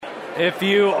If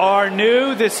you are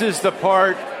new, this is the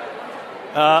part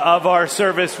of our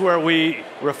service where we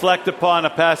reflect upon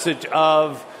a passage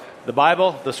of the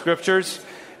Bible, the Scriptures.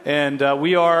 And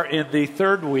we are in the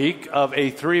third week of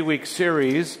a 3-week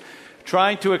series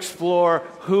trying to explore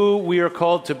who we are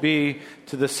called to be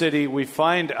to the city we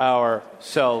find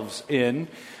ourselves in.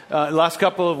 Last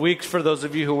couple of weeks, for those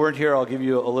of you who weren't here, I'll give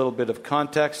you a little bit of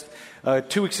context.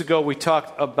 2 weeks ago, we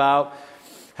talked about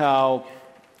how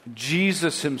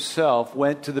Jesus himself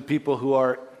went to the people who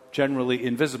are generally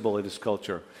invisible in his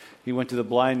culture. He went to the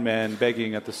blind man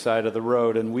begging at the side of the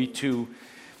road, and we too,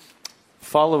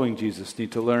 following Jesus,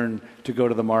 need to learn to go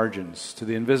to the margins, to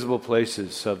the invisible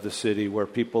places of the city where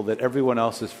people that everyone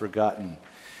else has forgotten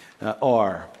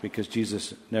are, because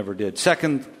Jesus never did.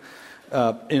 Second,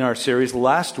 in our series,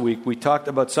 last week, we talked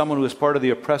about someone who was part of the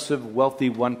oppressive,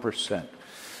 wealthy 1%,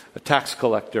 a tax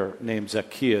collector named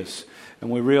Zacchaeus. And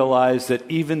we realize that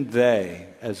even they,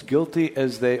 as guilty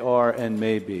as they are and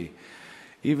may be,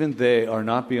 even they are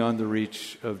not beyond the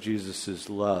reach of Jesus'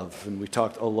 love. And we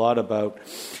talked a lot about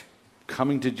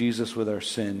coming to Jesus with our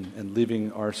sin and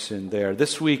leaving our sin there.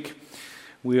 This week,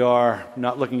 we are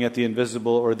not looking at the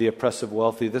invisible or the oppressive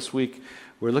wealthy. This week,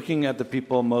 we're looking at the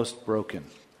people most broken,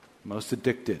 most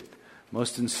addicted,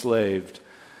 most enslaved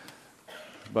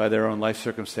by their own life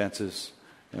circumstances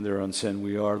and their own sin.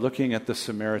 We are looking at the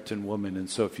Samaritan woman. And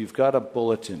so if you've got a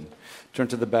bulletin, turn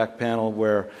to the back panel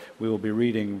where we will be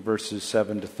reading verses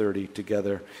 7 to 30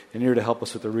 together. And here to help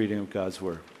us with the reading of God's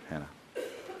Word, Hannah.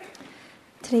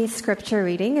 Today's scripture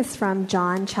reading is from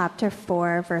John chapter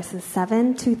 4, verses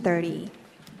 7 to 30.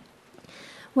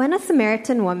 When a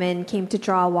Samaritan woman came to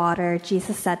draw water,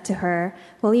 Jesus said to her,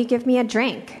 "Will you give me a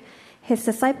drink?" His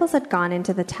disciples had gone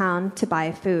into the town to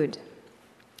buy food.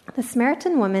 The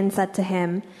Samaritan woman said to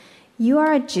him, "You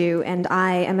are a Jew, and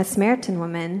I am a Samaritan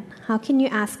woman. How can you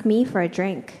ask me for a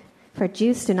drink? For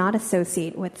Jews do not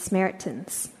associate with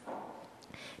Samaritans."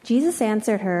 Jesus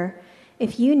answered her,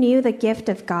 "If you knew the gift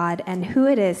of God and who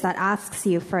it is that asks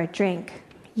you for a drink,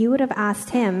 you would have asked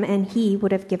him, and he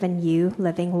would have given you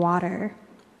living water."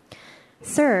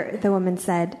 "Sir," the woman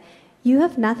said, "you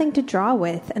have nothing to draw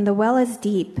with, and the well is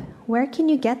deep. Where can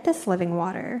you get this living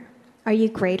water? Are you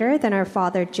greater than our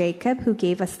father Jacob, who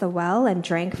gave us the well and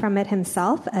drank from it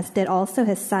himself, as did also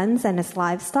his sons and his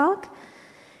livestock?"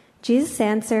 Jesus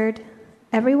answered,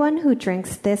 "Everyone who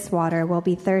drinks this water will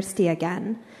be thirsty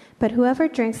again, but whoever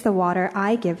drinks the water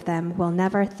I give them will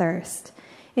never thirst.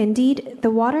 Indeed, the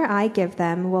water I give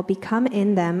them will become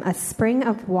in them a spring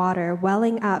of water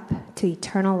welling up to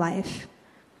eternal life."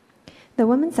 The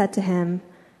woman said to him,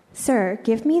 "Sir,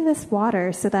 give me this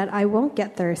water so that I won't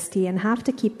get thirsty and have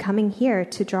to keep coming here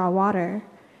to draw water."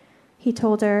 He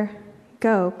told her,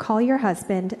 "Go, call your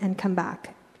husband and come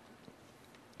back."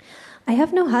 "I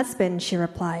have no husband," she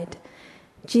replied.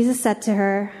 Jesus said to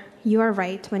her, "You are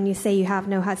right when you say you have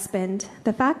no husband.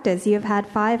 The fact is, you have had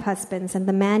 5 husbands, and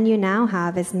the man you now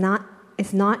have is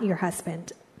not your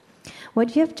husband.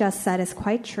 What you have just said is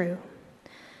quite true."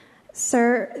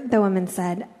 "Sir," the woman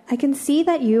said, "I can see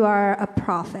that you are a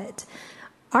prophet.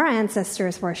 Our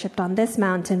ancestors worshipped on this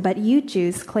mountain, but you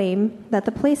Jews claim that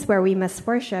the place where we must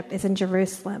worship is in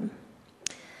Jerusalem."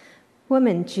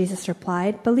 "Woman," Jesus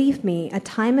replied, "believe me, a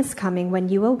time is coming when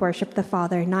you will worship the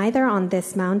Father neither on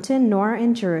this mountain nor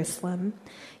in Jerusalem.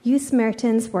 You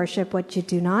Samaritans worship what you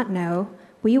do not know.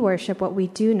 We worship what we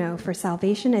do know, for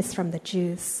salvation is from the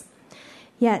Jews.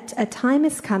 Yet a time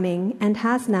is coming, and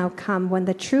has now come, when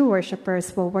the true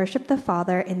worshippers will worship the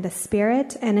Father in the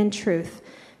Spirit and in truth,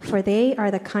 for they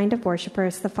are the kind of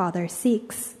worshippers the Father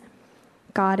seeks.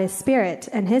 God is Spirit,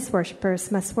 and his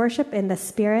worshippers must worship in the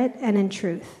Spirit and in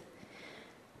truth."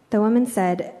 The woman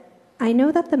said, "I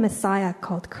know that the Messiah,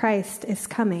 called Christ, is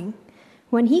coming.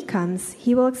 When he comes,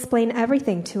 he will explain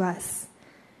everything to us."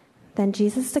 Then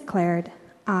Jesus declared,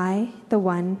 "I, the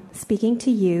one speaking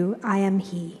to you, I am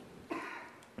he."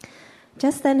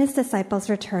 Just then his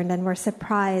disciples returned and were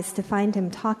surprised to find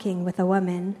him talking with a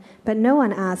woman, but no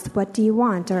one asked, "What do you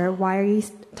want?" or "Why are you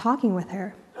talking with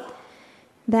her?"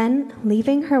 Then,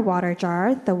 leaving her water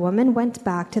jar, the woman went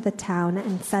back to the town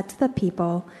and said to the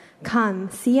people,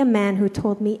 "Come, see a man who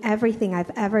told me everything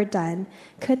I've ever done.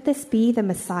 Could this be the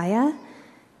Messiah?"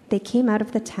 They came out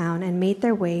of the town and made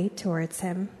their way towards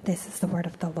him. This is the word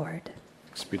of the Lord.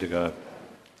 Thanks be to God.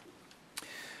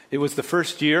 It was the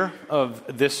first year of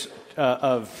this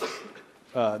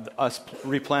us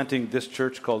replanting this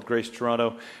church called Grace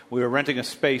Toronto. We were renting a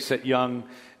space at Yonge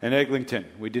and Eglinton.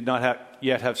 We did not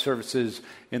yet have services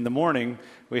in the morning.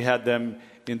 We had them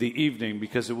in the evening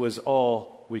because it was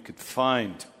all we could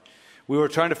find. We were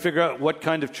trying to figure out what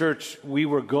kind of church we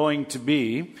were going to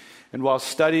be. And while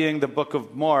studying the book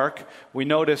of Mark, we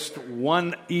noticed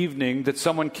one evening that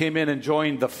someone came in and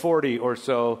joined the 40 or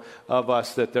so of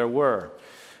us that there were.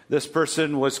 This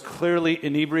person was clearly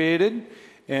inebriated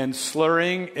and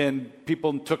slurring, and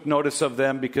people took notice of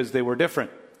them because they were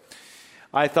different.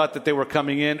 I thought that they were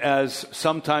coming in, as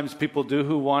sometimes people do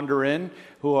who wander in,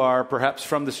 who are perhaps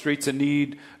from the streets and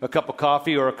need a cup of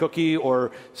coffee or a cookie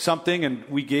or something. And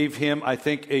we gave him, I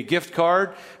think, a gift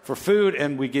card for food,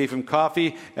 and we gave him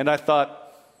coffee. And I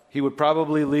thought he would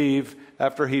probably leave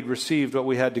after he'd received what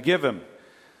we had to give him.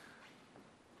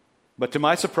 But to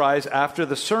my surprise, after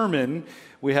the sermon,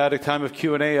 we had a time of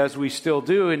Q&A, as we still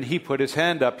do, and he put his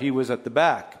hand up. He was at the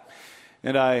back.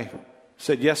 And I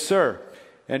said, "Yes, sir."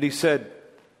 And he said,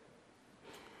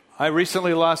 "I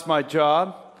recently lost my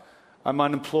job. I'm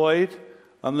unemployed.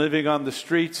 I'm living on the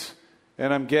streets,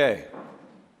 and I'm gay.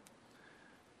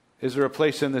 Is there a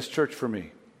place in this church for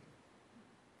me?"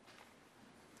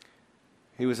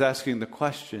 He was asking the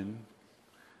question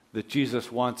that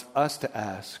Jesus wants us to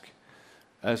ask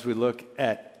as we look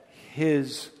at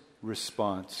his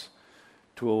response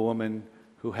to a woman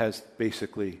who has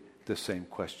basically the same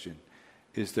question.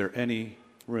 Is there any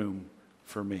room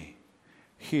for me?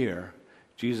 Here,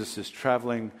 Jesus is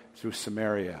traveling through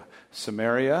Samaria.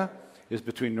 Samaria is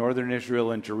between northern Israel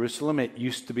and Jerusalem. It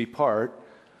used to be part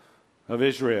of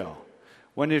Israel.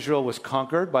 When Israel was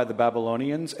conquered by the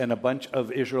Babylonians and a bunch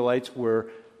of Israelites were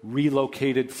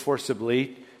relocated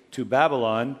forcibly to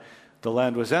Babylon, the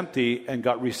land was empty and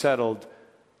got resettled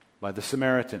by the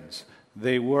Samaritans.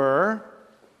 They were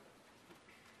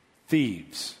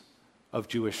thieves of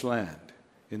Jewish land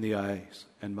in the eyes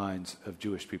and minds of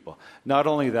Jewish people. Not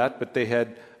only that, but they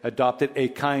had adopted a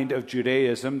kind of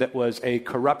Judaism that was a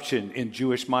corruption in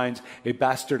Jewish minds, a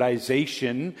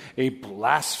bastardization, a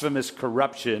blasphemous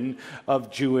corruption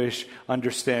of Jewish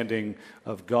understanding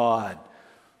of God.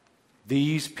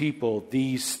 These people,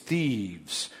 these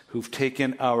thieves who've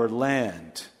taken our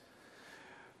land,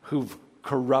 who've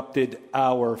corrupted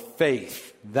our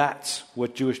faith, that's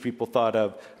what Jewish people thought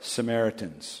of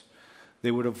Samaritans. They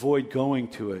would avoid going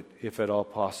to it if at all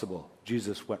possible.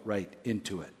 Jesus went right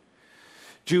into it.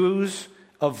 Jews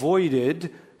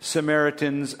avoided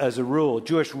Samaritans as a rule.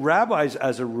 Jewish rabbis,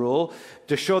 as a rule,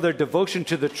 to show their devotion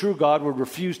to the true God, would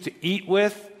refuse to eat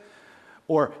with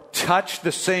or touch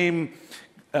the same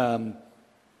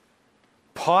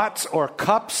pots or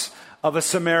cups of a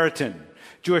Samaritan.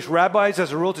 Jewish rabbis,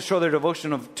 as a rule, to show their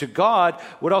devotion to God,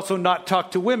 would also not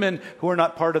talk to women who are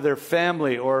not part of their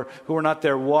family or who are not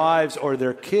their wives or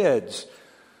their kids.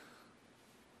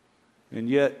 And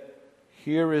yet,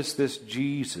 here is this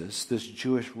Jesus, this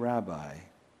Jewish rabbi,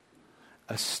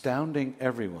 astounding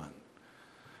everyone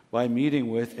by meeting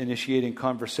with, initiating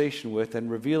conversation with, and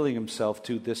revealing himself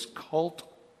to this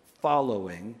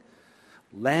cult-following,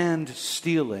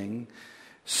 land-stealing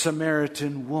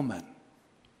Samaritan woman.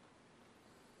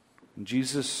 And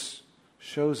Jesus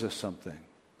shows us something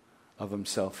of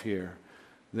himself here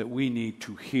that we need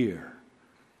to hear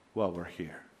while we're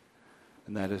here.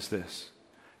 And that is this: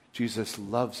 Jesus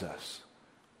loves us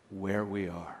where we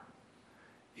are.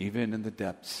 Even in the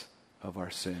depths of our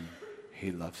sin,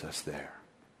 he loves us there.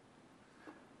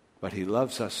 But he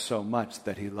loves us so much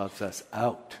that he loves us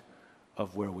out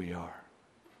of where we are.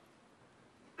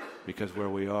 Because where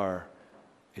we are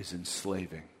is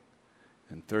enslaving.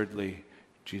 And thirdly,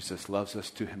 Jesus loves us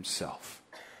to himself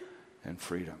and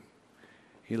freedom.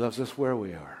 He loves us where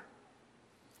we are.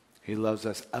 He loves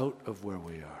us out of where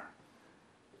we are.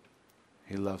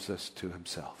 He loves us to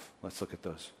himself. Let's look at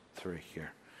those three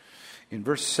here. In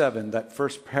verse 7, that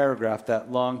first paragraph,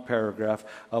 that long paragraph,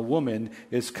 a woman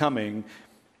is coming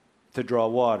to draw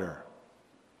water.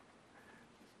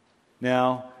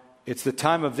 Now, it's the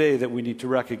time of day that we need to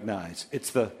recognize.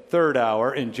 It's the third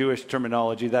hour in Jewish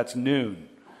terminology. That's noon.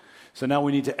 So now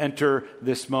we need to enter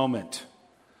this moment.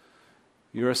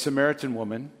 You're a Samaritan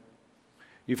woman.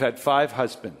 You've had 5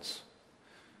 husbands.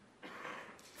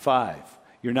 5.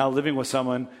 You're now living with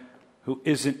someone who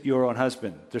isn't your own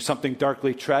husband. There's something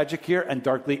darkly tragic here and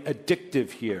darkly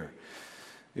addictive here.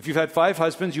 If you've had 5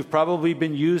 husbands, you've probably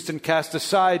been used and cast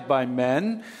aside by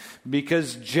men,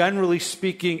 because generally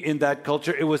speaking in that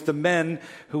culture, it was the men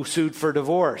who sued for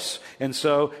divorce. And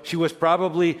so she was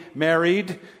probably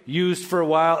married, used for a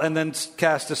while, and then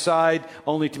cast aside,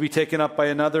 only to be taken up by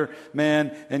another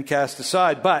man and cast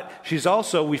aside. But she's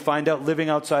also, we find out, living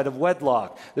outside of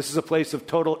wedlock. This is a place of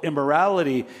total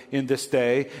immorality in this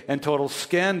day and total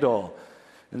scandal.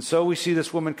 And so we see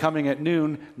this woman coming at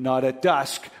noon, not at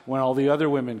dusk, when all the other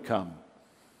women come.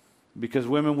 because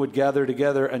women would gather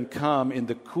together and come in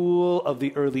the cool of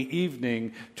the early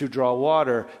evening to draw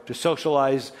water, to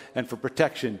socialize, and for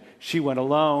protection. She went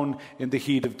alone in the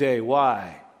heat of day.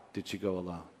 Why did she go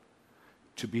alone?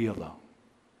 To be alone.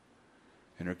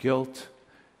 In her guilt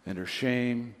and her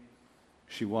shame,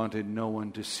 she wanted no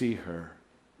one to see her.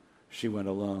 She went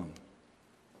alone.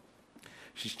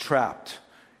 She's trapped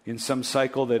in some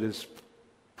cycle that is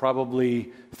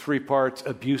probably 3 parts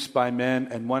abuse by men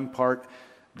and 1 part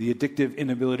the addictive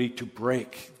inability to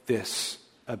break this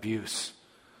abuse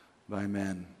by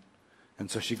men. And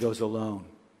so she goes alone.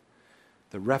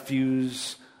 The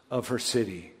refuse of her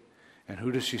city. And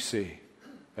who does she see?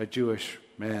 A Jewish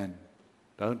man.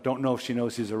 Don't know if she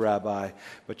knows he's a rabbi,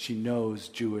 but she knows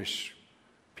Jewish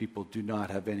people do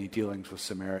not have any dealings with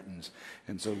Samaritans.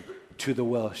 And so to the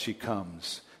well she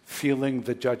comes, feeling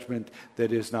the judgment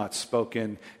that is not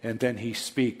spoken. And then he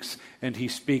speaks. And he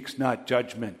speaks not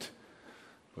judgment,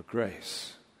 but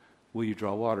grace. Will you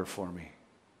draw water for me?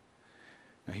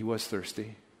 Now he was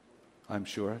thirsty, I'm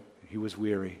sure. He was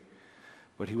weary.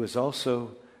 But he was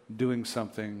also doing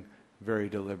something very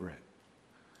deliberate.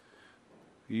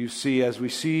 You see, as we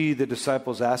see the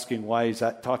disciples asking why he's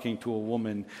talking to a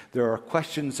woman, there are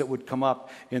questions that would come up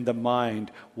in the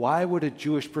mind. Why would a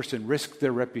Jewish person risk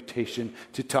their reputation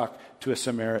to talk to a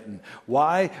Samaritan?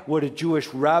 Why would a Jewish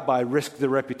rabbi risk their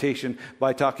reputation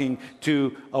by talking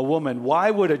to a woman?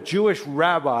 Why would a Jewish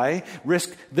rabbi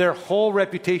risk their whole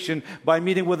reputation by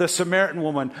meeting with a Samaritan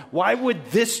woman? Why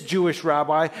would this Jewish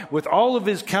rabbi, with all of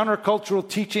his countercultural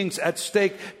teachings at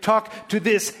stake, talk to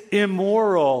this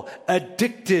immoral,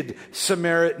 addicted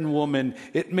Samaritan woman?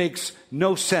 It makes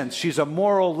no sense. She's a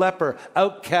moral leper,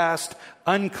 outcast,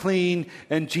 unclean,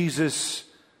 and Jesus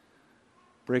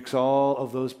breaks all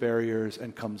of those barriers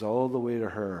and comes all the way to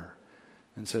her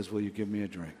and says, will you give me a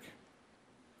drink?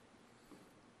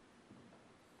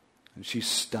 And she's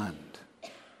stunned.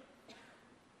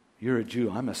 You're a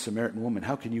Jew. I'm a Samaritan woman.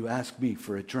 How can you ask me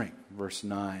for a drink? Verse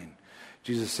 9.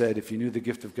 Jesus said, if you knew the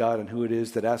gift of God and who it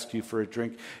is that asks you for a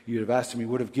drink, you'd have asked him, he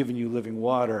would have given you living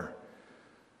water.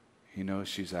 He knows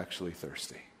she's actually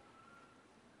thirsty.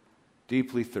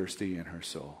 Deeply thirsty in her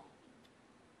soul.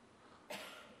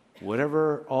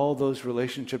 Whatever all those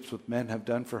relationships with men have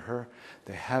done for her,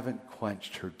 they haven't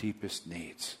quenched her deepest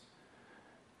needs.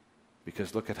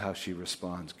 Because look at how she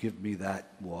responds. Give me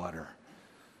that water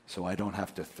so I don't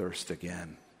have to thirst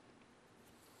again.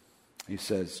 He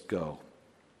says, go.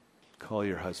 Call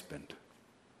your husband.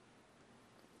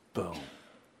 Boom.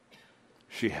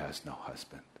 She has no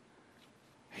husband.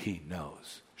 He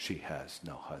knows she has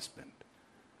no husband.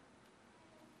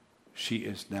 She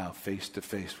is now face to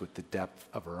face with the depth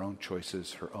of her own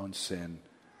choices, her own sin,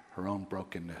 her own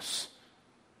brokenness.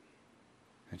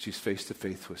 And she's face to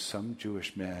face with some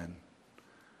Jewish man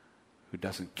who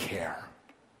doesn't care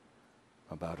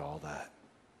about all that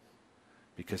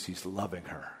because he's loving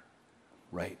her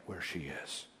right where she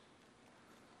is.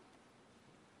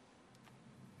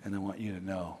 And I want you to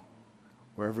know,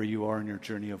 wherever you are in your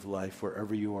journey of life,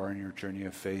 wherever you are in your journey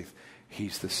of faith,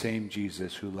 he's the same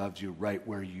Jesus who loves you right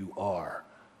where you are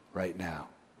right now.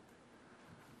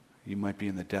 You might be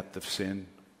in the depth of sin,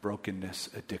 brokenness,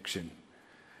 addiction.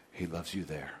 He loves you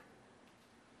there.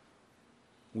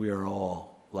 We are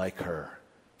all like her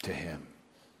to him.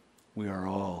 We are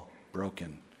all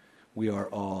broken. We are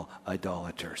all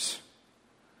idolaters.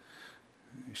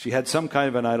 She had some kind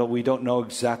of an idol. We don't know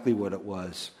exactly what it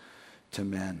was to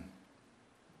men.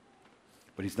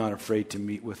 But he's not afraid to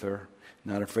meet with her,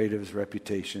 not afraid of his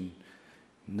reputation,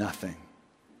 nothing.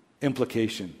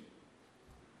 Implication: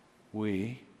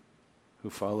 we who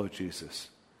follow Jesus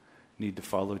need to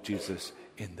follow Jesus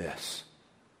in this.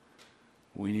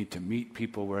 We need to meet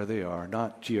people where they are,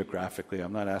 not geographically.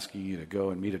 I'm not asking you to go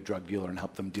and meet a drug dealer and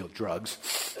help them deal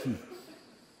drugs.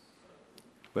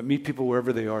 But meet people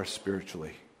wherever they are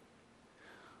spiritually.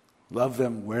 Love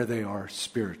them where they are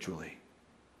spiritually.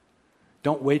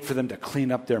 Don't wait for them to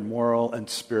clean up their moral and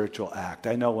spiritual act.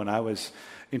 I know when I was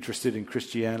interested in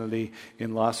Christianity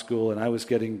in law school and I was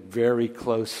getting very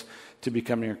close to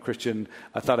becoming a Christian,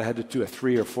 I thought I had to do a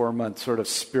 3 or 4 month sort of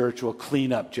spiritual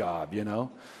cleanup job, you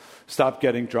know. Stop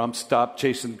getting drunk, stop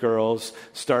chasing girls,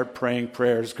 start praying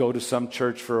prayers, go to some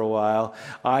church for a while.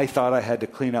 I thought I had to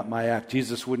clean up my act.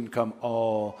 Jesus wouldn't come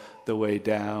all the way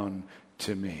down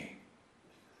to me.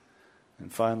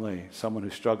 And finally, someone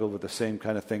who struggled with the same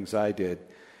kind of things I did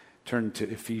turned to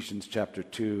Ephesians chapter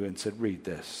 2 and said, read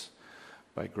this.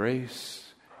 By grace,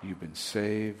 you've been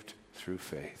saved through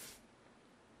faith.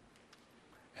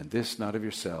 And this not of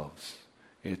yourselves.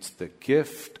 It's the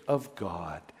gift of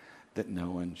God, that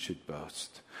no one should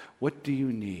boast. What do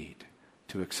you need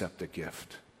to accept a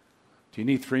gift Do you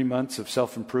need 3 months of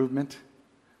self-improvement?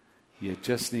 You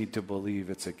just need to believe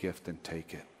it's a gift and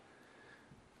take it.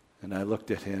 And I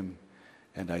looked at him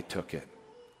and I took it.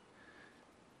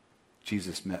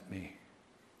 Jesus met me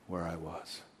where I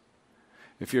was.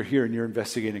 If you're here and you're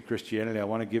investigating Christianity, I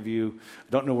want to give you,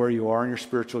 I don't know where you are in your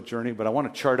spiritual journey, but I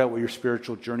want to chart out what your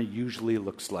spiritual journey usually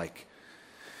looks like.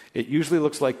 It usually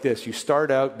looks like this. You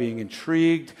start out being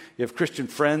intrigued. You have Christian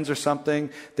friends or something.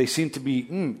 They seem to be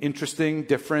interesting,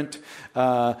 different.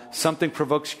 Something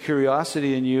provokes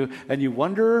curiosity in you, and you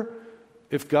wonder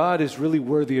if God is really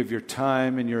worthy of your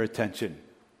time and your attention.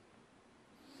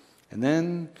 And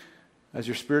then, as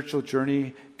your spiritual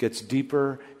journey gets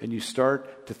deeper and you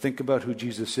start to think about who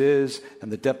Jesus is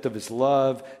and the depth of his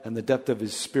love and the depth of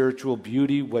his spiritual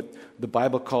beauty, what the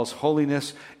Bible calls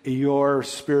holiness, your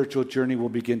spiritual journey will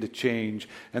begin to change.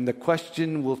 And the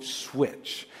question will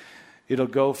switch. It'll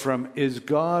go from, is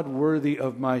God worthy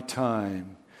of my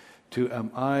time, to,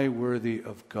 am I worthy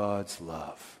of God's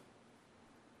love?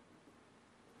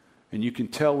 And you can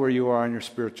tell where you are on your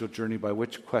spiritual journey by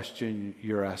which question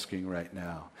you're asking right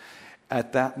now.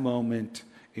 At that moment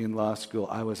in law school,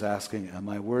 I was asking, am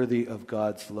I worthy of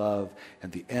God's love?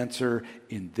 And the answer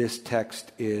in this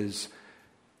text is,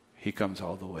 he comes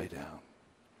all the way down.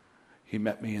 He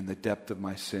met me in the depth of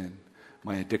my sin,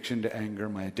 my addiction to anger,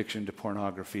 my addiction to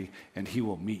pornography, and he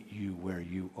will meet you where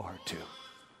you are too.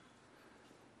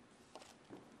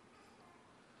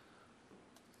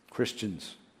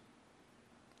 Christians,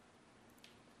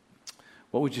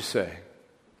 what would you say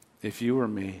if you were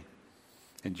me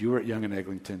and you were at Young and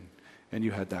Eglinton and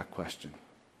you had that question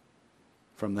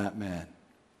from that man?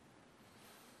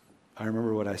 I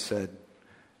remember what I said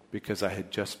because I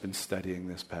had just been studying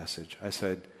this passage. I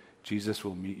said, Jesus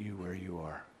will meet you where you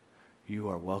are. You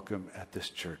are welcome at this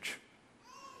church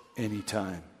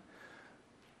anytime.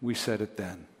 We said it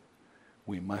then.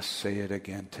 We must say it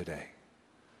again today.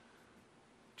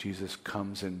 Jesus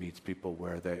comes and meets people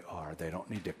where they are. They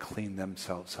don't need to clean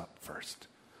themselves up first.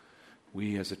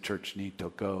 We as a church need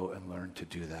to go and learn to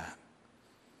do that.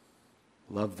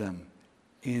 Love them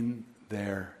in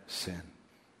their sin.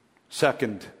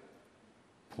 Second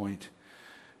point,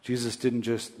 Jesus didn't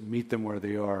just meet them where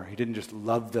they are. He didn't just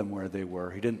love them where they were.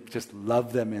 He didn't just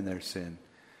love them in their sin.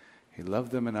 He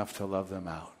loved them enough to love them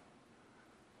out.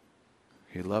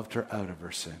 He loved her out of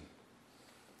her sin.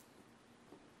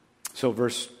 So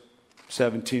verse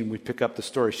 17, we pick up the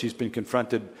story. She's been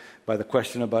confronted by the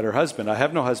question about her husband. I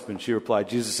have no husband, she replied.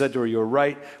 Jesus said to her, you're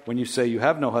right when you say you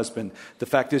have no husband. The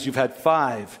fact is you've had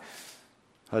 5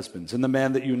 husbands, and the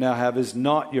man that you now have is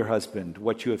not your husband.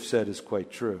 What you have said is quite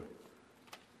true.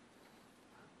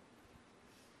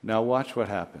 Now watch what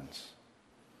happens.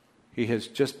 He has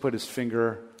just put his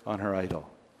finger on her idol.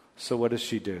 So what does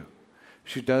she do?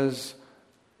 She does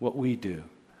what we do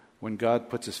when God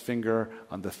puts his finger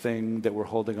on the thing that we're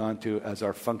holding on to as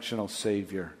our functional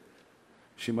savior.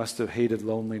 She must have hated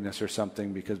loneliness or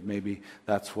something, because maybe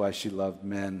that's why she loved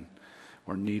men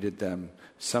or needed them.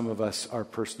 Some of us, our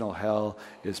personal hell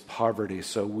is poverty,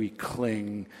 so we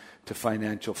cling to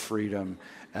financial freedom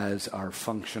as our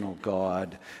functional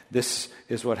God. This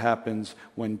is what happens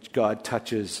when God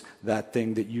touches that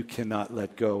thing that you cannot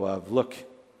let go of. Look,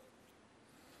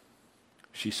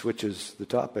 she switches the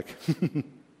topic.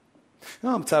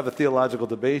 Oh, let's have a theological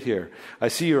debate here. I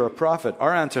see you're a prophet.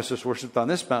 Our ancestors worshipped on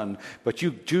this mountain, but you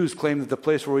Jews claim that the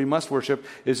place where we must worship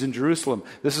is in Jerusalem.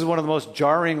 This is one of the most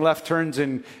jarring left turns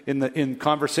in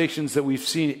conversations that we've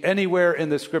seen anywhere in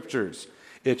the scriptures.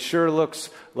 It sure looks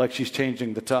like she's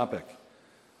changing the topic.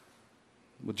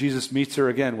 Well, Jesus meets her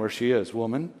again where she is.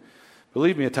 Woman,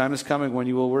 believe me, a time is coming when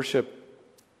you will worship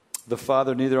the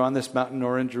Father neither on this mountain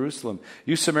nor in Jerusalem.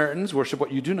 You Samaritans worship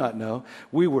what you do not know.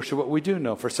 We worship what we do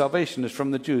know, for salvation is from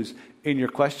the Jews. In your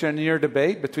question and your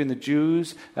debate between the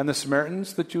Jews and the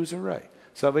Samaritans, the Jews are right.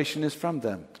 Salvation is from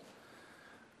them.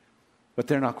 But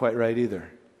they're not quite right either.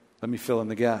 Let me fill in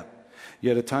the gap.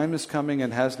 Yet a time is coming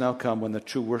and has now come when the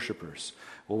true worshipers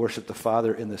will worship the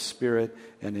Father in the Spirit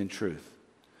and in truth.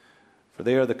 For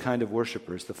they are the kind of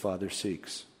worshipers the Father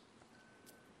seeks.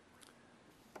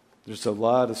 There's a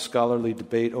lot of scholarly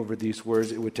debate over these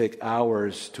words. It would take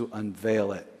hours to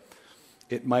unveil it.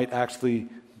 It might actually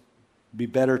be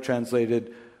better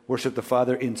translated, worship the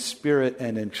Father in spirit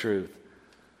and in truth.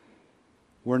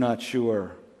 We're not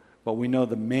sure, but we know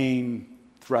the main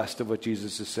thrust of what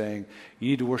Jesus is saying. You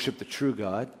need to worship the true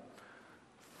God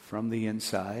from the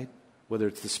inside, whether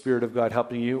it's the Spirit of God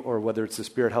helping you or whether it's the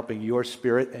Spirit helping your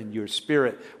spirit and your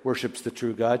spirit worships the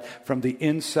true God. From the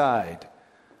inside,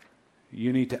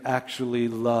 you need to actually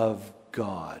love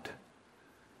God.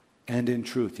 And in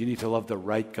truth, you need to love the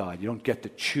right God. You don't get to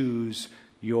choose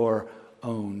your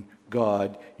own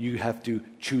God. You have to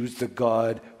choose the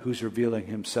God who's revealing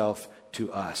himself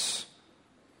to us.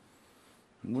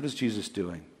 And what is Jesus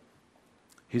doing?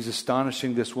 He's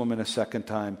astonishing this woman a second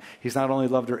time. He's not only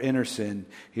loved her inner sin,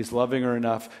 he's loving her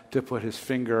enough to put his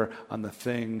finger on the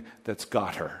thing that's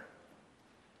got her.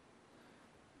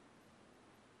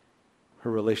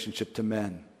 Her relationship to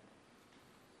men.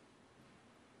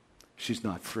 She's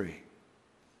not free.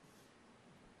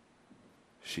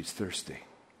 She's thirsty.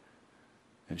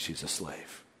 And she's a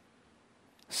slave.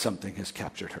 Something has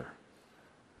captured her.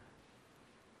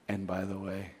 And by the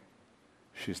way,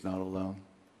 she's not alone.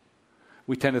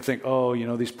 We tend to think,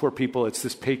 these poor people, it's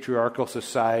this patriarchal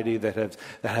society that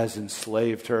has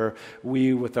enslaved her.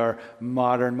 We, with our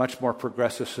modern, much more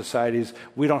progressive societies,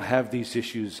 we don't have these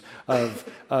issues of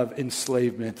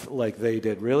enslavement like they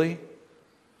did. Really?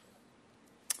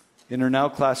 In her now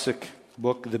classic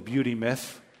book, The Beauty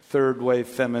Myth, third-wave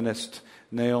feminist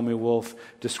Naomi Wolf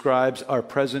describes our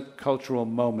present cultural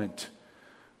moment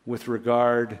with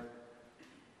regard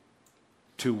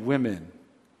to women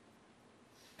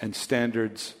and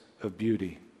standards of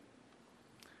beauty.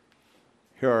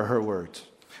 Here are her words.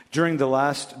 During the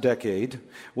last decade,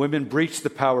 women breached the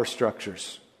power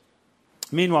structures.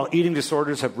 Meanwhile, eating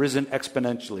disorders have risen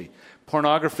exponentially.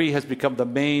 Pornography has become the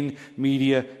main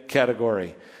media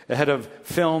category, ahead of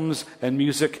films and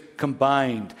music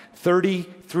combined.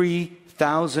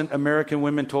 33,000 American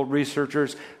women told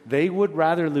researchers they would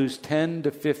rather lose 10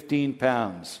 to 15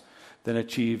 pounds than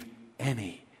achieve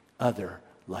any other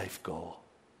life goal.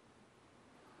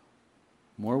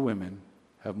 More women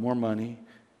have more money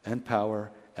and power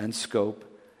and scope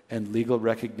and legal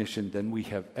recognition than we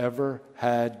have ever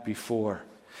had before.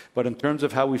 But in terms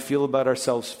of how we feel about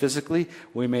ourselves physically,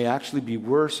 we may actually be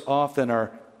worse off than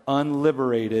our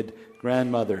unliberated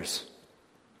grandmothers.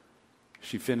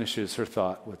 She finishes her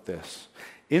thought with this.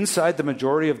 Inside the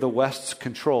majority of the West's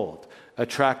controlled,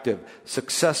 attractive,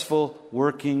 successful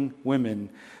working women,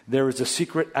 there is a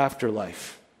secret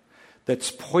afterlife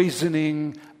that's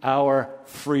poisoning our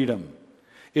freedom.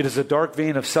 It is a dark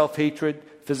vein of self-hatred,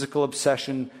 physical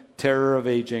obsession, terror of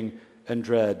aging, and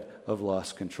dread of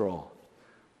lost control.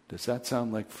 Does that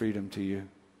sound like freedom to you?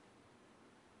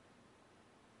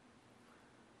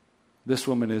 This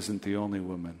woman isn't the only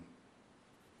woman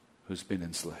who's been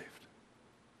enslaved.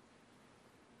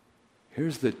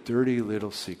 Here's the dirty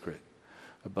little secret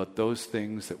about those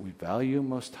things that we value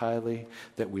most highly,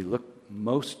 that we look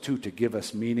most to give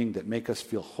us meaning, that make us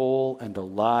feel whole and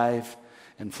alive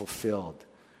and fulfilled.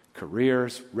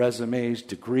 Careers, resumes,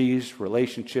 degrees,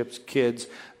 relationships, kids,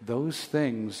 those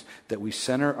things that we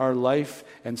center our life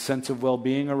and sense of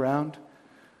well-being around,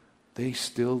 they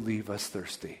still leave us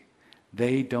thirsty.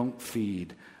 They don't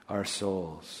feed our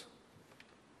souls.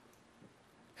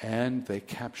 And they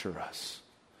capture us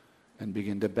and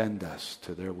begin to bend us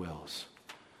to their wills.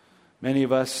 Many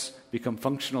of us become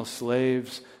functional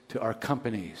slaves to our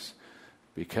companies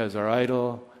because our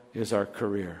idol is our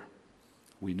career.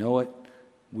 We know it.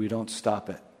 We don't stop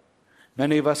it.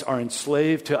 Many of us are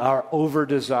enslaved to our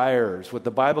over-desires, what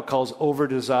the Bible calls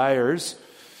over-desires,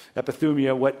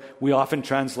 epithumia, what we often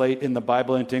translate in the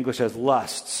Bible into English as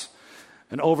lusts.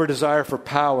 An over-desire for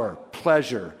power,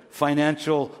 pleasure,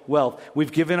 financial wealth.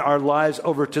 We've given our lives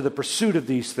over to the pursuit of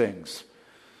these things.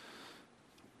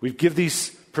 We've given these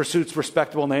pursuits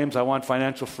respectable names. I want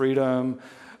financial freedom.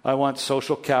 I want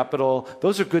social capital.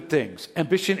 Those are good things.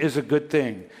 Ambition is a good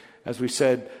thing, as we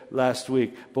said last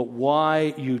week. But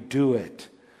why you do it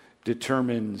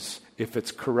determines if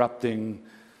it's corrupting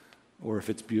or if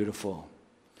it's beautiful.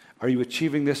 Are you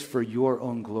achieving this for your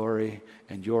own glory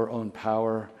and your own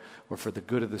power, or for the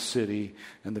good of the city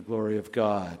and the glory of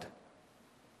God?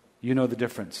 You know the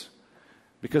difference.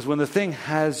 Because when the thing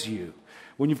has you,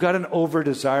 when you've got an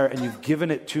over-desire and you've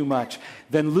given it too much,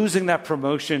 then losing that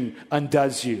promotion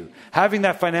undoes you. Having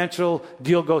that financial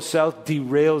deal go south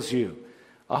derails you,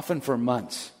 often for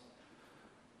months.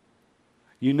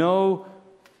 You know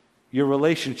your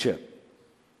relationship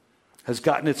has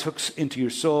gotten its hooks into your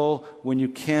soul when you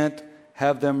can't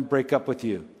have them break up with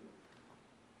you.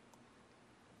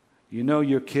 You know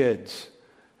your kids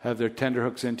have their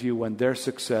tenterhooks into you when their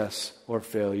success or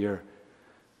failure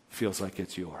feels like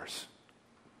it's yours.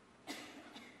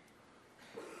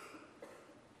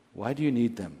 Why do you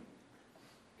need them?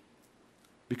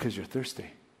 Because you're thirsty.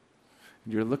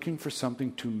 You're looking for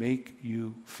something to make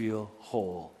you feel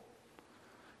whole.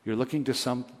 You're looking to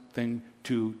something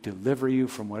to deliver you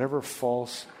from whatever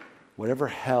false, whatever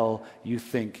hell you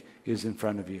think is in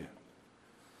front of you.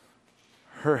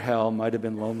 Her hell might have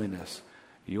been loneliness.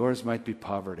 Yours might be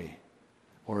poverty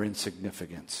or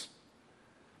insignificance.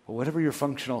 But whatever your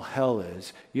functional hell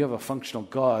is, you have a functional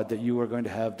God that you are going to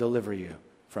have deliver you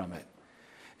from it.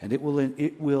 And it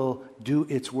will do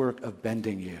its work of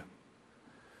bending you.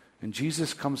 And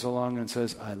Jesus comes along and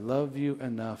says, I love you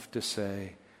enough to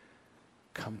say,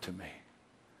 come to me.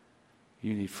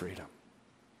 You need freedom.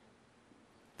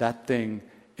 That thing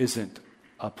isn't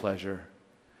a pleasure.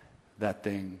 That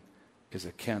thing is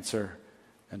a cancer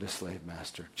and a slave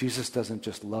master. Jesus doesn't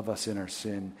just love us in our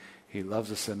sin. He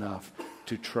loves us enough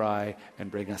to try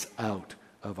and bring us out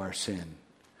of our sin.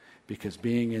 Because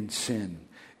being in sin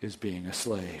is being a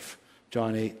slave.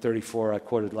 John 8:34, I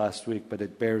quoted last week, but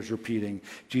it bears repeating.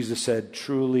 Jesus said,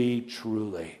 truly,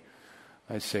 truly,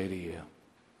 I say to you,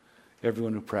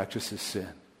 everyone who practices sin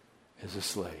is a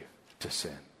slave to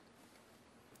sin.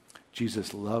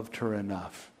 Jesus loved her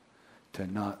enough to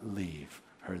not leave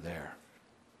her there.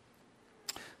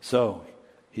 So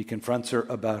he confronts her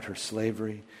about her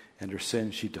slavery and her sin.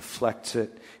 She deflects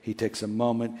it. He takes a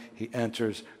moment. He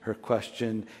answers her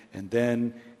question. And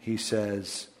then he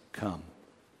says, come.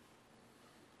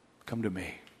 Come to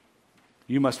me.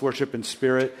 You must worship in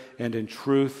spirit and in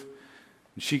truth.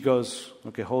 And she goes,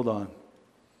 okay, hold on.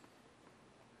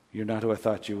 You're not who I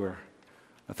thought you were.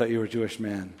 I thought you were a Jewish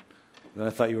man. Then I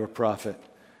thought you were a prophet.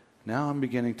 Now I'm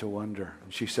beginning to wonder.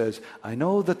 And she says, I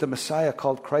know that the Messiah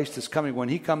called Christ is coming. When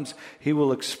he comes, he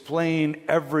will explain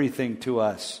everything to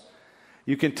us.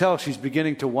 You can tell she's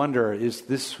beginning to wonder, is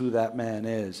this who that man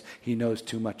is? He knows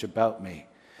too much about me.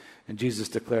 And Jesus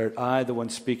declared, I, the one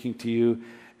speaking to you,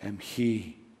 am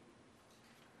he.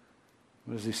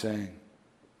 What is he saying?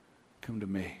 Come to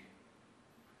me.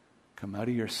 Come out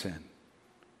of your sin.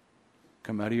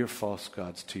 Come out of your false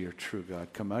gods to your true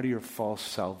God. Come out of your false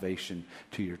salvation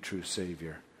to your true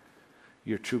Savior.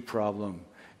 Your true problem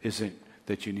isn't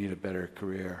that you need a better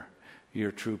career.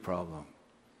 Your true problem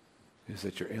is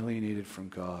that you're alienated from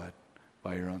God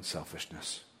by your own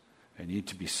selfishness and need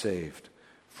to be saved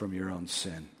from your own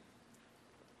sin.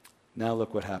 Now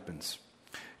look what happens.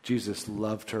 Jesus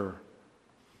loved her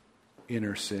in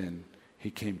her sin.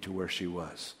 He came to where she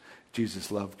was.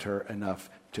 Jesus loved her enough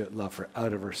to love her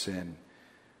out of her sin.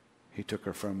 He took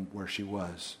her from where she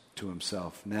was to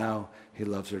himself. Now he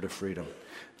loves her to freedom.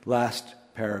 Last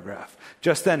paragraph.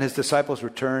 Just then his disciples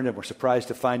returned and were surprised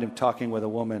to find him talking with a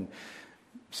woman.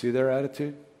 See their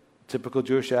attitude? Typical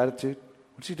Jewish attitude.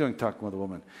 What's he doing talking with a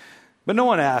woman? But no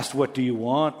one asked, what do you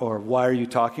want? Or why are you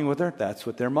talking with her? That's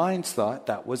what their minds thought.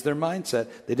 That was their mindset.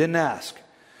 They didn't ask.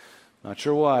 Not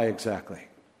sure why exactly.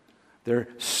 They're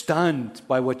stunned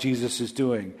by what Jesus is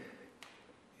doing.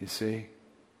 You see?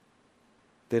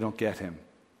 They don't get him.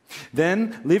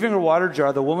 Then, leaving her water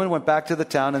jar, the woman went back to the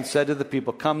town and said to the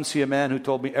people, come see a man who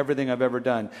told me everything I've ever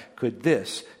done. Could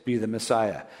this be the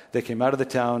Messiah? They came out of the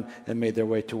town and made their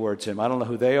way towards him. I don't know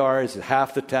who they are. Is it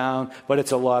half the town? But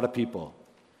it's a lot of people.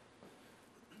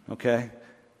 Okay?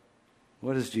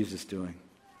 What is Jesus doing?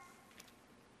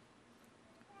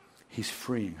 He's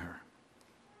freeing her.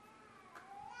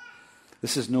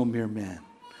 This is no mere man.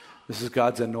 This is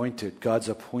God's anointed, God's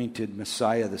appointed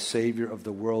Messiah, the Savior of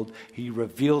the world. He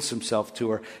reveals himself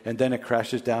to her, and then it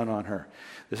crashes down on her.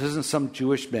 This isn't some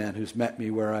Jewish man who's met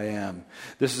me where I am.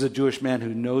 This is a Jewish man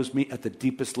who knows me at the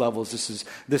deepest levels.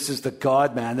 This is the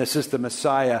God-man. This is the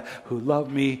Messiah who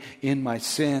loved me in my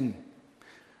sin,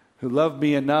 who loved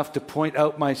me enough to point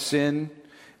out my sin,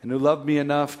 and who loved me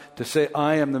enough to say,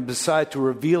 I am the Messiah, to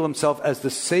reveal himself as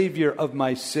the Savior of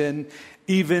my sin,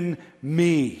 even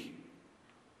me.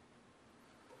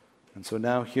 And so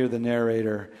now here the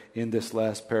narrator in this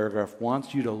last paragraph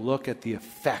wants you to look at the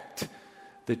effect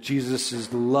that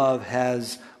Jesus' love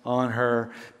has on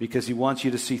her, because he wants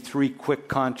you to see three quick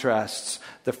contrasts.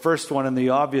 The first one, and the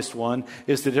obvious one,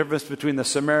 is the difference between the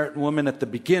Samaritan woman at the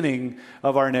beginning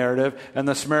of our narrative and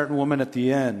the Samaritan woman at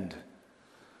the end.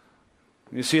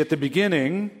 You see, at the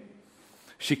beginning,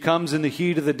 she comes in the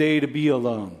heat of the day to be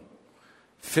alone.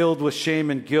 Filled with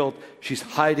shame and guilt, she's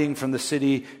hiding from the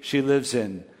city she lives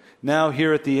in. Now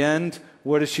here at the end,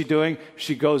 what is she doing?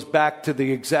 She goes back to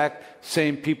the exact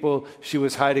same people she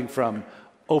was hiding from,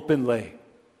 openly.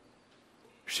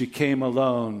 She came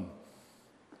alone,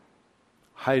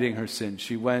 hiding her sin.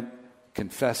 She went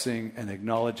confessing and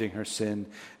acknowledging her sin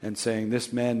and saying,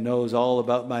 this man knows all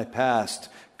about my past.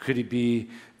 Could he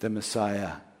be the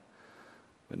Messiah?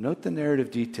 But note the narrative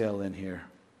detail in here.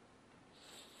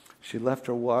 She left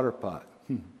her water pot.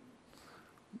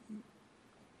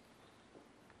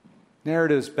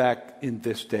 Narratives back in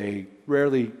this day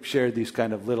rarely shared these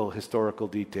kind of little historical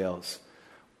details.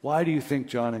 Why do you think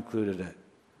John included it?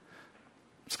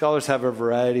 Scholars have a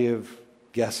variety of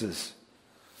guesses.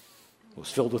 It was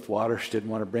filled with water. She didn't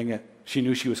want to bring it. She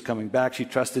knew she was coming back. She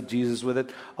trusted Jesus with it.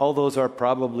 All those are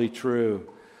probably true.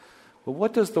 But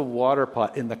what does the water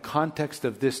pot, in the context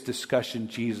of this discussion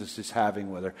Jesus is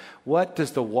having with her, what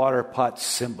does the water pot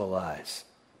symbolize?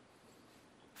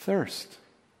 Thirst.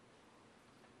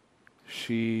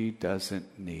 She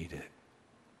doesn't need it.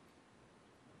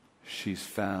 She's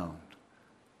found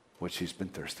what she's been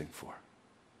thirsting for.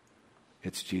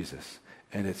 It's Jesus.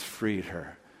 And it's freed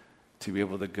her to be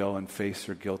able to go and face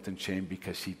her guilt and shame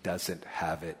because she doesn't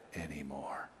have it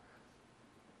anymore.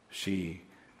 She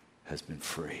has been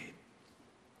freed.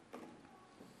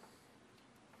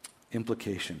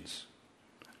 Implications.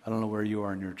 I don't know where you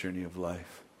are in your journey of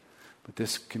life, but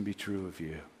this can be true of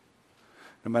you.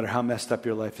 No matter how messed up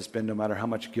your life has been, no matter how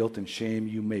much guilt and shame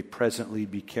you may presently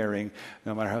be carrying,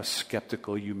 no matter how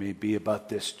skeptical you may be about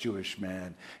this Jewish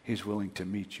man, he's willing to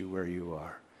meet you where you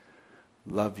are,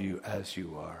 love you as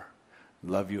you are,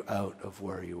 love you out of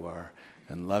where you are,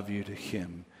 and love you to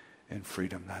him in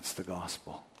freedom. That's the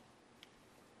gospel.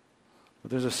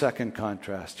 But there's a second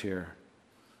contrast here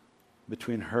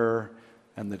between her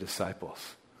and the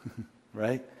disciples,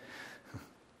 right?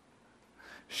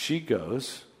 She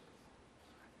goes,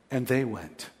 and they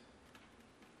went.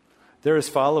 They're his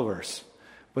followers,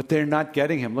 but they're not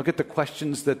getting him. Look at the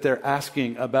questions that they're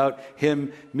asking about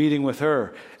him meeting with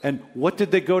her. And what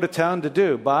did they go to town to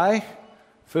do? Buy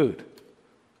food.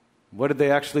 What did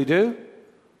they actually do?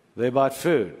 They bought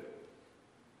food.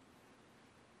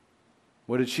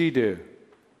 What did she do?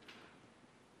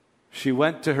 She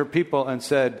went to her people and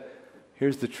said,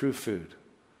 here's the true food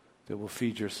that will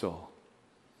feed your soul.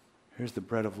 Here's the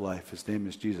bread of life. His name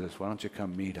is Jesus. Why don't you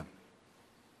come meet him?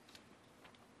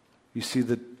 You see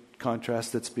the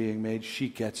contrast that's being made? She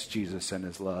gets Jesus and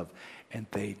his love, and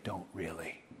they don't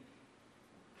really.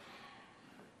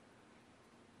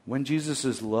 When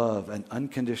Jesus' love and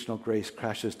unconditional grace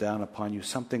crashes down upon you,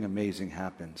 something amazing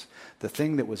happens. The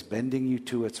thing that was bending you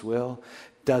to its will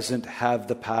doesn't have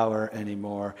the power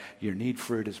anymore. Your need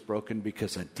for it is broken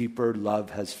because a deeper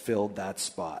love has filled that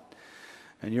spot.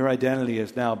 And your identity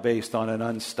is now based on an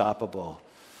unstoppable,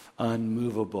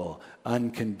 unmovable,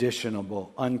 unconditional,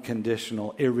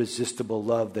 irresistible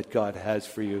love that God has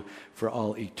for you for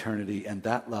all eternity. And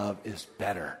that love is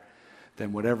better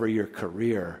than whatever your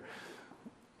career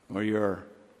or your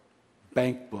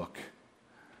bank book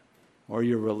or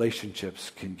your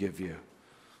relationships can give you.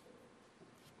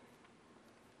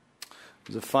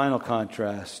 There's a final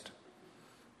contrast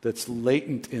that's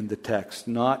latent in the text,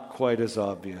 not quite as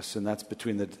obvious, and that's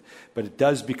but it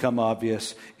does become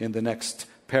obvious in the next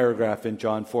paragraph in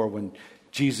John 4 when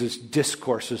Jesus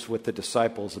discourses with the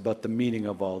disciples about the meaning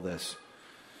of all this.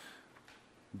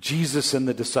 Jesus and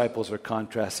the disciples are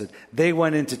contrasted. They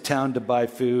went into town to buy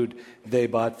food. They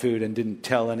bought food and didn't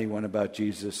tell anyone about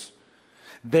Jesus.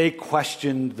 They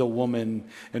questioned the woman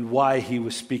and why he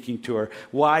was speaking to her.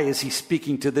 Why is he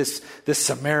speaking to this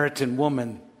Samaritan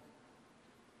woman?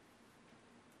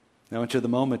 Now enter the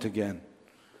moment again.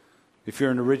 If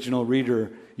you're an original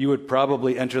reader, you would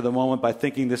probably enter the moment by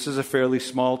thinking this is a fairly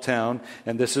small town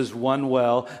and this is one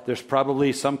well. There's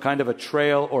probably some kind of a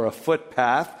trail or a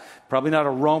footpath, probably not a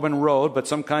Roman road, but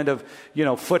some kind of,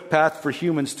 footpath for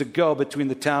humans to go between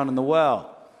the town and the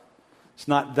well. It's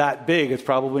not that big. It's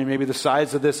probably maybe the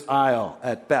size of this aisle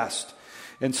at best.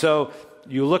 And so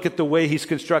you look at the way he's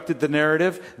constructed the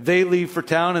narrative. They leave for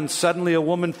town and suddenly a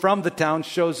woman from the town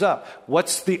shows up.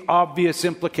 What's the obvious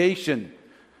implication?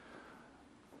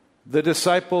 The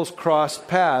disciples crossed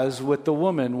paths with the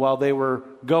woman while they were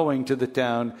going to the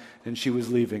town and she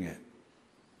was leaving it.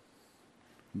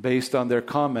 Based on their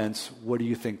comments, what do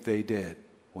you think they did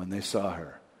when they saw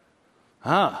her?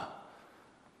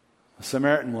 A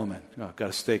Samaritan woman. Oh, got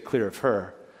to stay clear of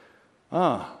her.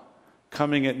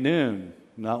 Coming at noon.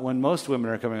 Not when most women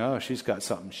are coming, she's got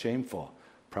something shameful,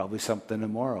 probably something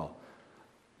immoral.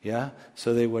 Yeah?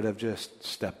 So they would have just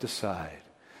stepped aside,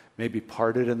 maybe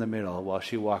parted in the middle while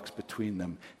she walks between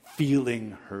them,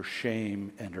 feeling her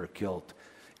shame and her guilt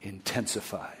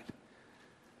intensified.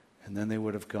 And then they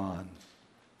would have gone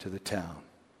to the town.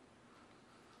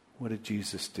 What did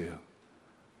Jesus do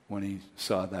when he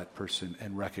saw that person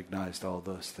and recognized all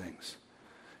those things?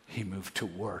 He moved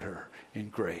toward her in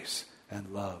grace and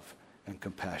love and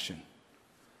compassion.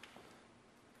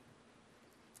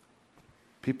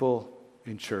 People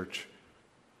in church,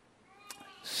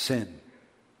 sin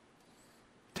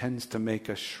tends to make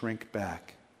us shrink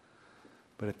back,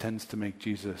 but it tends to make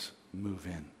Jesus move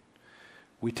in.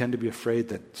 We tend to be afraid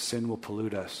that sin will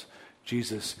pollute us.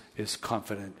 Jesus is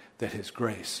confident that his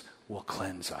grace will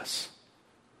cleanse us.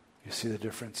 You see the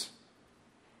difference?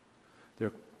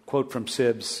 Their quote from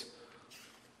Sibbs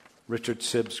Richard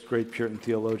Sibbes, great Puritan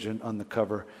theologian, on the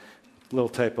cover. Little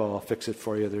typo, I'll fix it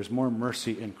for you. There's more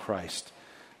mercy in Christ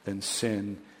than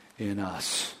sin in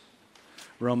us.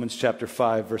 Romans chapter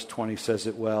 5, verse 20 says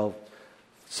it well.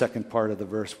 Second part of the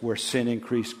verse, where sin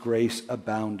increased, grace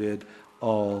abounded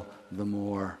all the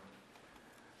more.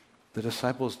 The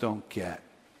disciples don't get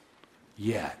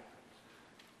yet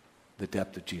the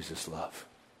depth of Jesus' love.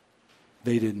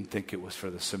 They didn't think it was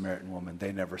for the Samaritan woman.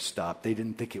 They never stopped. They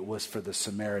didn't think it was for the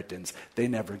Samaritans. They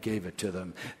never gave it to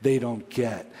them. They don't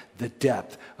get the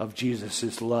depth of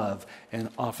Jesus' love, and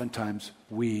oftentimes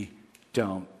we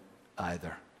don't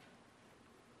either.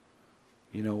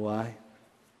 You know why?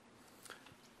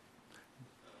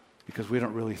 Because we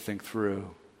don't really think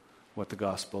through what the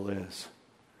gospel is.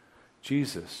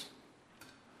 Jesus,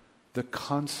 the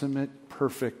consummate,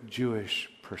 perfect Jewish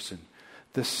person,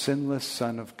 the sinless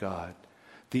Son of God,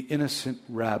 the innocent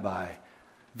rabbi,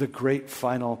 the great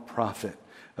final prophet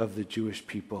of the Jewish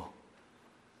people,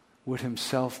 would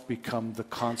himself become the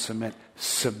consummate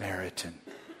Samaritan,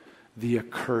 the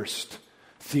accursed,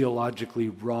 theologically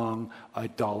wrong,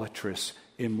 idolatrous,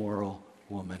 immoral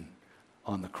woman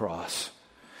on the cross.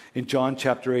 In John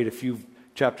chapter 8, a few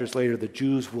chapters later, the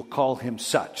Jews will call him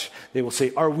such. They will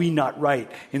say, "Are we not right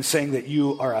in saying that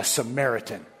you are a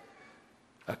Samaritan,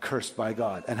 accursed by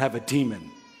God, and have a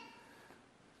demon?"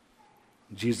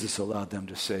 Jesus allowed them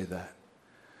to say that.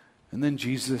 And then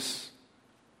Jesus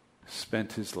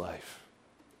spent his life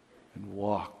and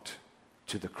walked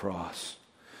to the cross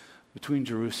between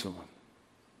Jerusalem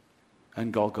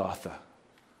and Golgotha.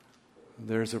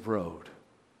 There's a road.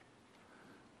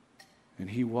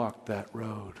 And he walked that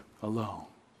road alone,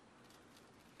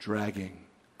 dragging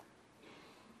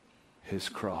his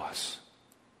cross.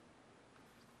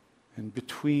 And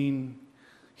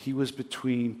he was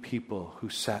between people who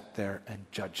sat there and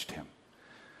judged him.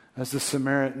 As the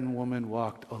Samaritan woman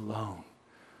walked alone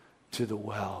to the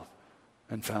well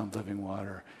and found living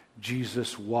water,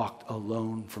 Jesus walked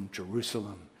alone from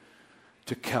Jerusalem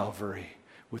to Calvary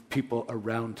with people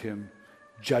around him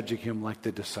judging him like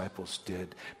the disciples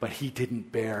did. But he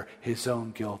didn't bear his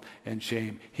own guilt and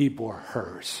shame. He bore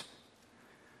hers.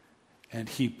 And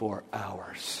he bore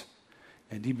ours.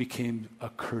 And he became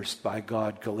accursed by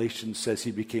God. Galatians says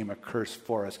he became a curse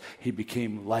for us. He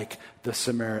became like the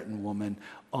Samaritan woman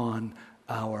on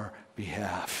our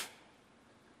behalf.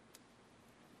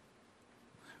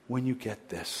 When you get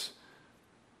this,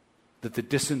 that the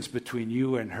distance between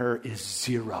you and her is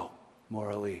zero,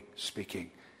 morally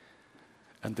speaking,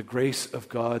 and the grace of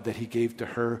God that he gave to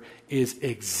her is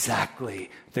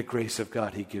exactly the grace of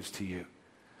God he gives to you,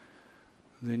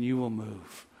 then you will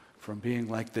move from being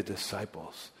like the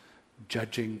disciples,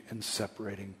 judging and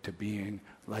separating, to being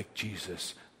like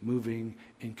Jesus, moving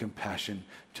in compassion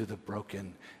to the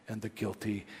broken and the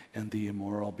guilty and the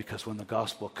immoral. Because when the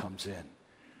gospel comes in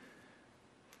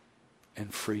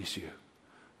and frees you,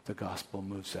 the gospel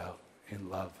moves out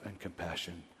in love and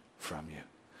compassion from you.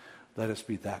 Let us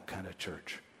be that kind of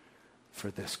church for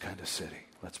this kind of city.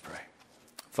 Let's pray.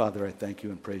 Father, I thank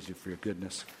you and praise you for your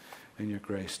goodness and your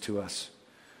grace to us.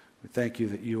 We thank you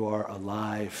that you are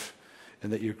alive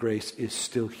and that your grace is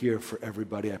still here for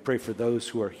everybody. I pray for those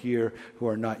who are here who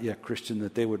are not yet Christian,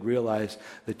 that they would realize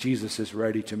that Jesus is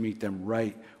ready to meet them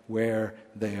right where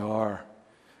they are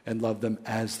and love them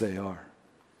as they are,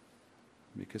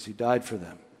 because he died for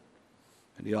them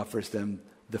and he offers them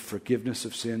the forgiveness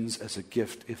of sins as a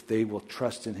gift if they will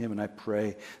trust in him. And I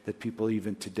pray that people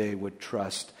even today would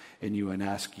trust in you and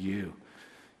ask you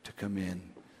to come in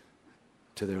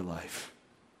to their life.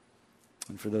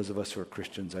 And for those of us who are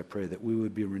Christians, I pray that we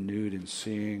would be renewed in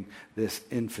seeing this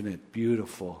infinite,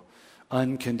 beautiful,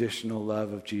 unconditional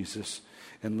love of Jesus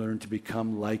and learn to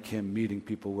become like him, meeting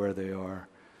people where they are,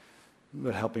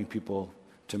 but helping people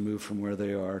to move from where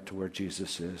they are to where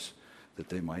Jesus is, that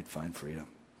they might find freedom.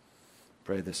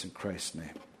 Pray this in Christ's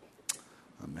name.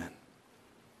 Amen.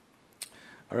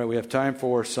 All right, we have time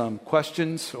for some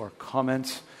questions or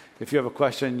comments. If you have a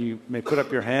question, you may put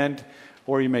up your hand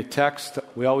or you may text.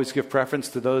 We always give preference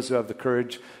to those who have the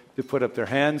courage to put up their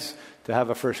hands, to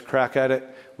have a first crack at it.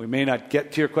 We may not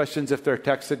get to your questions if they're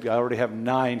texted. I already have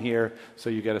 9 here, so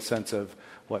you get a sense of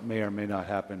what may or may not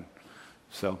happen.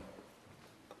 So,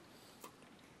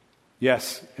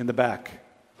 yes, in the back.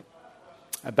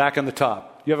 Back on the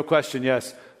top. You have a question,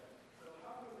 yes?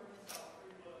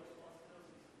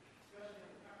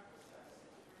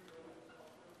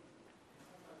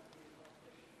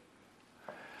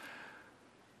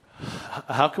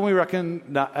 How can we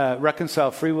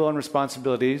reconcile free will and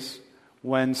responsibilities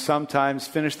when sometimes,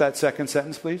 finish that second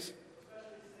sentence, please?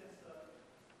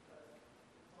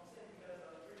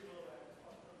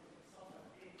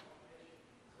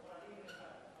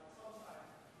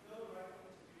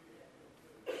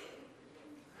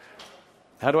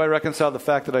 How do I reconcile the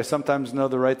fact that I sometimes know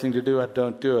the right thing to do and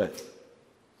don't do it?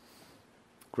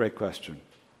 Great question.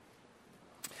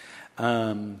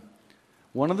 One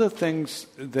of the things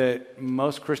that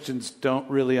most Christians don't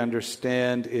really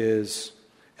understand is,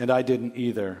 and I didn't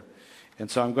either,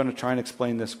 and so I'm going to try and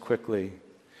explain this quickly,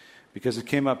 because it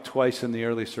came up twice in the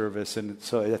early service, and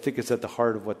so I think it's at the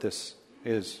heart of what this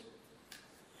is.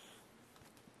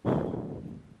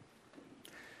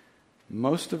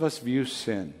 Most of us view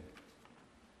sin,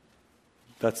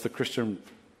 that's the Christian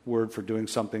word for doing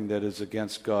something that is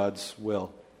against God's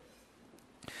will,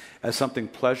 as something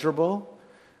pleasurable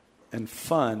and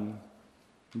fun,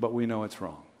 but we know it's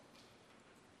wrong.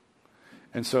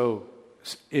 And so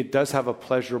it does have a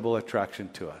pleasurable attraction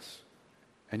to us.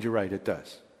 And you're right, it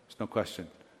does. There's no question.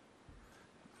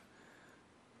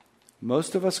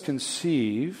 Most Christians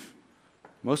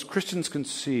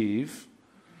conceive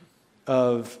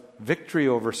of victory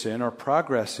over sin or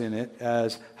progress in it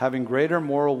as having greater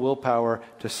moral willpower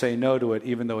to say no to it,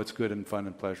 even though it's good and fun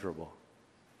and pleasurable.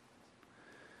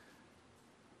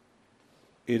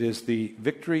 It is the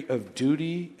victory of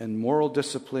duty and moral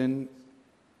discipline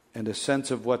and a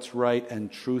sense of what's right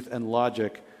and truth and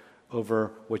logic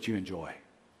over what you enjoy.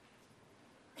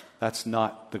 That's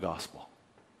not the gospel.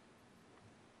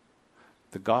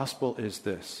 The gospel is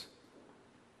this.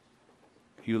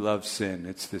 You love sin.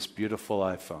 It's this beautiful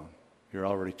iPhone. You're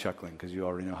already chuckling because you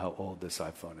already know how old this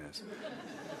iPhone is.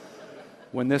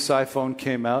 When this iPhone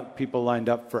came out, people lined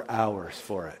up for hours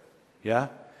for it. Yeah?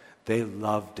 They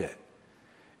loved it.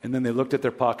 And then they looked at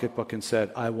their pocketbook and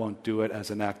said, I won't do it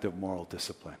as an act of moral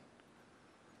discipline.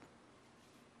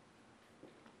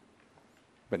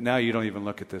 But now you don't even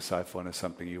look at this iPhone as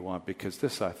something you want because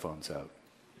this iPhone's out.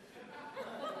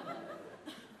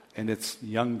 And it's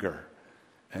younger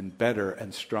and better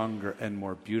and stronger and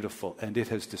more beautiful. And it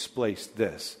has displaced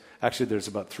this. Actually, there's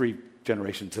about 3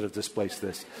 generations that have displaced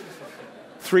this.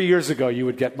 3 years ago, you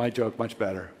would get my joke much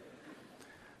better.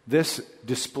 This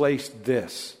displaced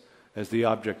this as the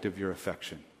object of your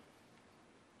affection.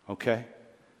 Okay?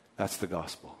 That's the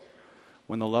gospel.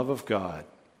 When the love of God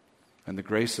and the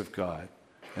grace of God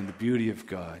and the beauty of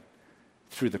God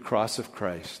through the cross of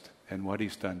Christ and what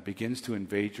he's done begins to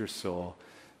invade your soul,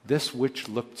 this which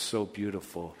looked so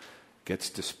beautiful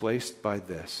gets displaced by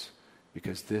this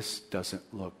because this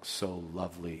doesn't look so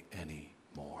lovely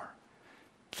anymore.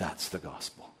 That's the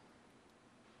gospel.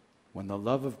 When the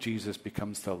love of Jesus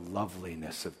becomes the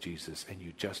loveliness of Jesus and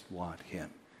you just want him,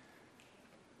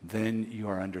 then you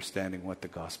are understanding what the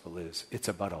gospel is. It's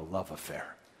about a love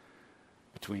affair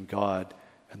between God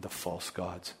and the false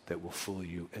gods that will fool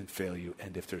you and fail you.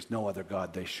 And if there's no other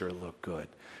God, they sure look good.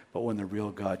 But when the real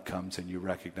God comes and you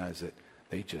recognize it,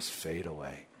 they just fade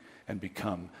away and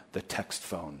become the text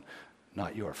phone,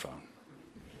 not your phone.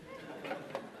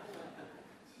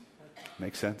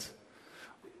 Make sense?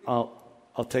 I'll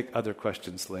take other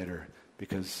questions later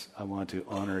because I want to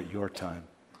honor your time.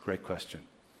 Great question.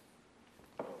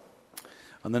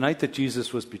 On the night that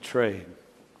Jesus was betrayed,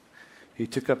 he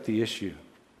took up the issue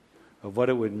of what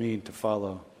it would mean to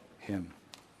follow him.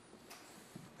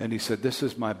 And he said, this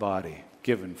is my body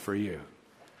given for you.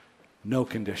 No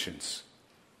conditions.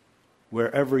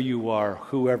 Wherever you are,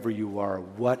 whoever you are,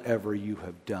 whatever you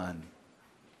have done,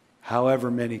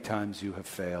 however many times you have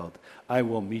failed, I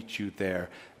will meet you there.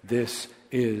 This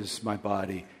is my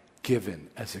body given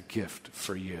as a gift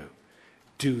for you.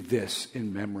 Do this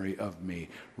in memory of me.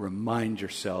 Remind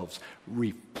yourselves,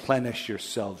 replenish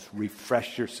yourselves,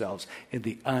 refresh yourselves in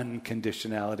the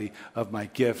unconditionality of my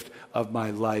gift, of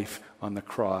my life on the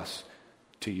cross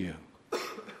to you. A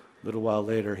little while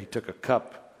later, he took a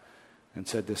cup and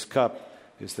said, this cup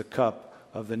is the cup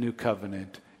of the new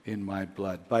covenant in my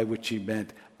blood, by which he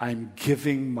meant, I'm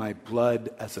giving my blood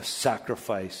as a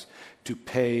sacrifice to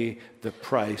pay the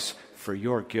price for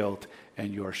your guilt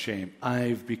and your shame.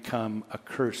 I've become a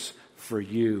curse for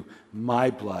you. My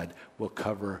blood will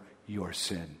cover your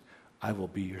sin. I will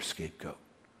be your scapegoat.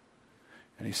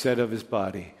 And he said of his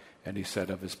body and he said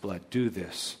of his blood, do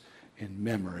this in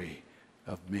memory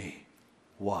of me.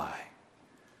 Why?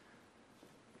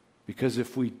 Because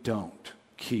if we don't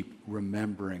keep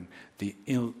remembering the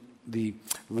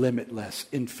limitless,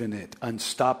 infinite,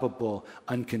 unstoppable,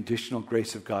 unconditional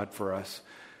grace of God for us,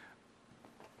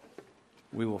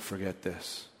 we will forget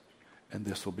this, and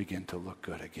this will begin to look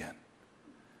good again.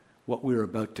 What we're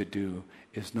about to do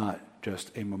is not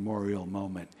just a memorial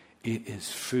moment. It is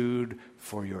food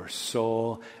for your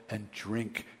soul and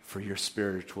drink for your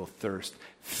spiritual thirst.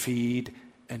 Feed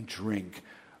and drink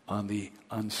on the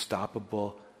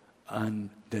unstoppable,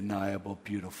 undeniable,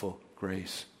 beautiful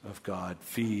grace of God.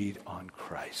 Feed on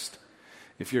Christ.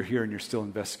 If you're here and you're still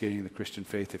investigating the Christian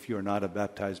faith, if you are not a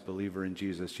baptized believer in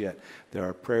Jesus yet, there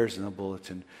are prayers in the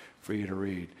bulletin for you to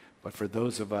read. But for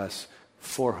those of us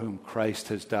for whom Christ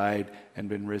has died and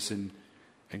been risen,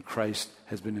 and Christ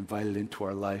has been invited into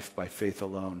our life by faith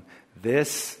alone,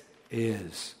 this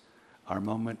is our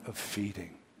moment of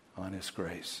feeding on his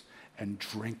grace and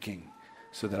drinking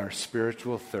so that our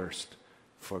spiritual thirst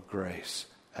for grace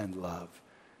and love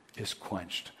is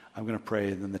quenched. I'm going to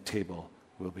pray and then the table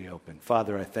will be open.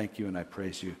 Father, I thank you and I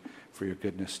praise you for your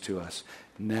goodness to us.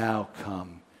 Now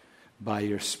come by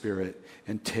your Spirit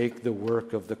and take the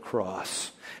work of the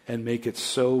cross and make it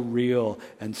so real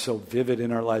and so vivid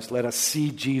in our lives. Let us see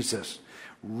Jesus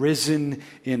risen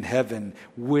in heaven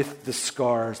with the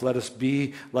scars. Let us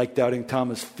be like doubting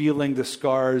Thomas, feeling the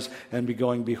scars and be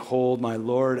going, behold my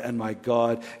Lord and my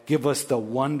God. Give us the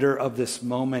wonder of this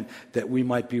moment that we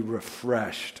might be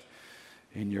refreshed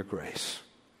in your grace.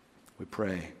 We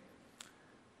pray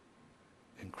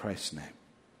in Christ's name.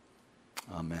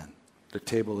 Amen. The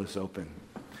table is open.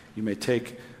 You may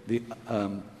take the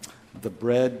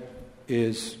bread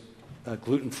is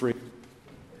gluten-free,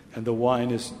 and the wine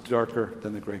is darker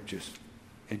than the grape juice.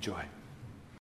 Enjoy.